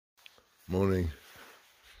Morning,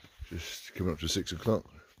 just coming up to 6 o'clock.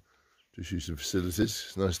 Just use some facilities.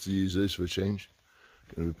 It's nice to use those for a change.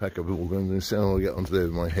 Going to pack up all. I'm going to see how I get onto there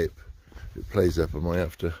with my hip. If it plays up, I might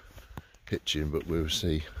have to hitch in, but we'll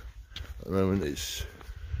see. At the moment, it's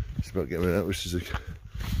about getting out, which is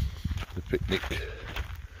the picnic.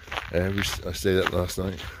 I stayed up last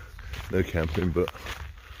night. No camping, but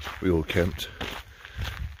we all camped.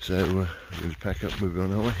 So we're going to pack up, move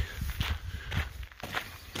on our way.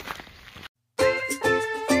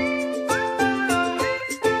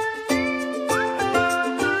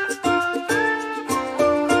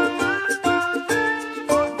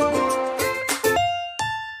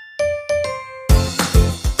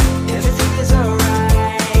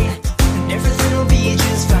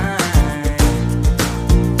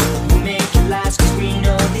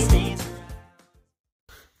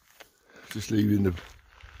 Just leaving the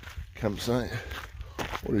campsite.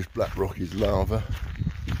 All this black rock is lava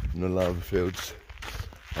and the lava fields.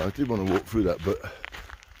 I did want to walk through that, but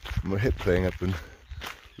my hip playing up and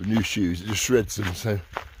the new shoes, it just shreds them, so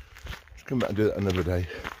just come back and do that another day.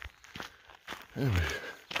 Anyway,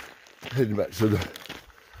 heading back to the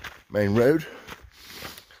main road.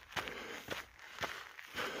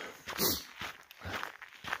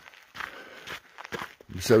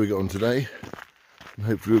 So we got on today. And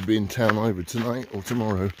hopefully we'll be in town either tonight or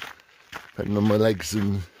tomorrow, depending on my legs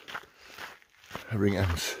and everything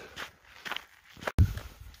else.